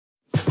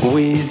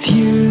With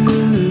you,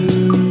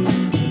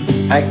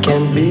 I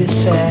can't be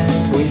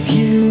sad with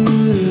you.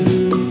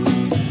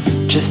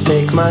 Just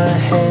take my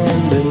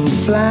hand and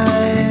fly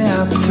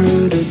up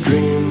through the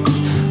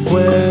dreams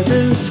where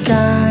the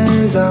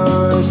skies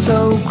are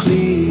so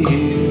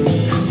clear.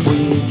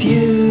 With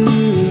you,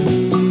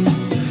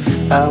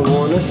 I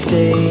wanna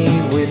stay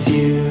with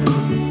you.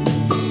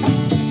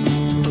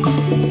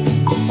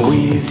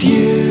 With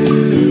you,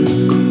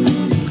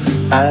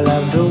 I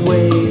love the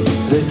way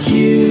that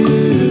you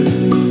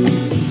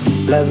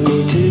love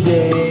me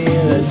today.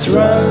 Let's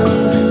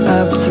run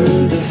up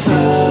through the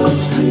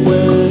fields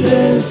where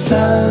the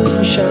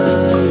sun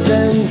shines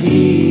and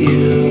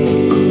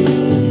heals.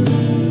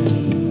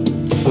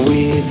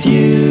 With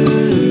you,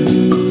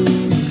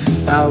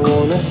 I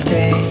wanna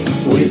stay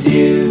with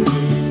you.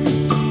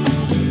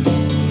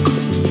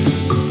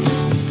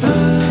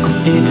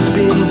 It's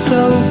been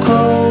so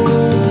cold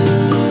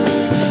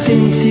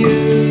since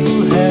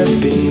you have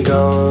been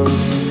gone.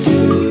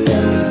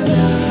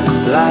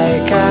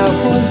 Like I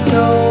was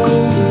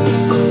told,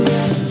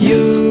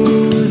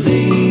 you're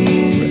the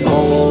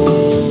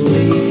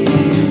only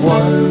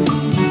one.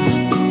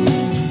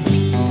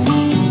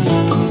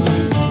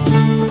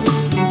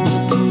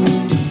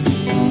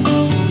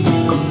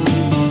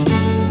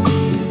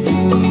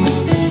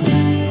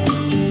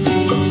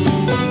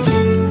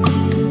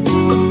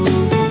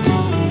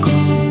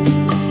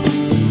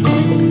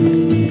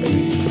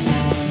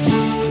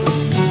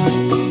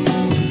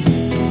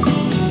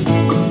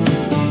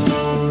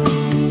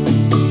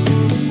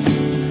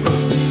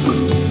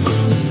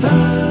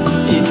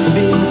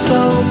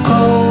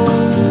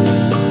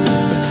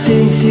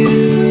 Since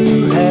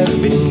you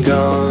have been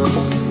gone,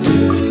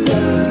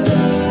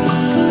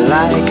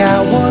 like I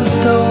was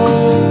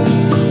told,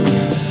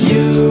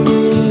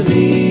 you're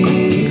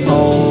the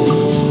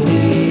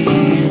only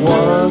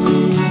one.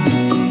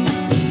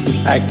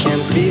 I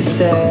can't be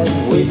sad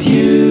with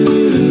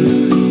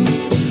you.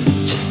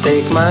 Just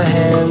take my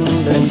hand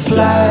and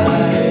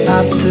fly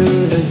up to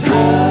the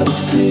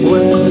dreams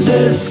where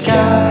the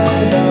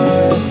skies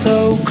are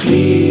so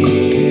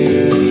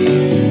clear.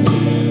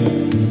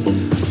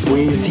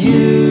 With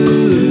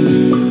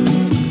you,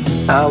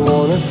 I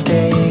wanna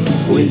stay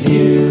with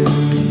you.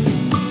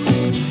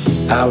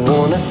 I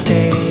wanna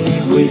stay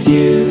with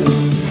you.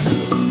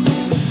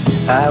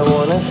 I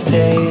wanna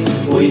stay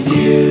with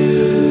you.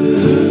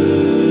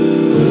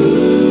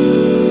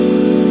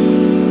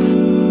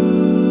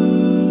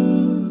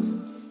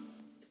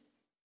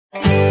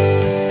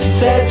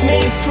 Set me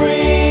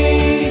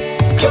free,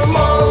 come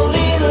on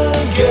little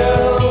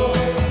girl.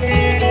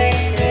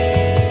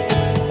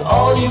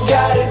 All you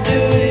gotta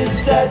do is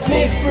set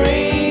me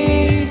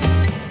free.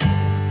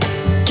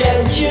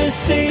 Can't you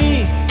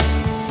see?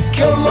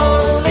 Come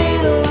on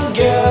little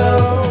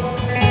girl.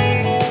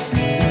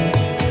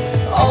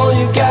 All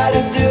you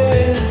gotta do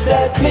is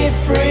set me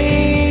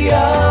free,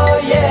 oh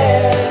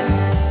yeah.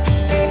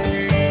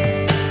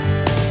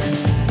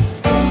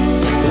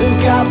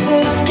 Look up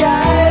the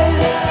skies,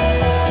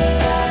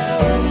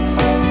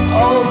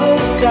 all the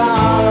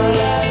stars.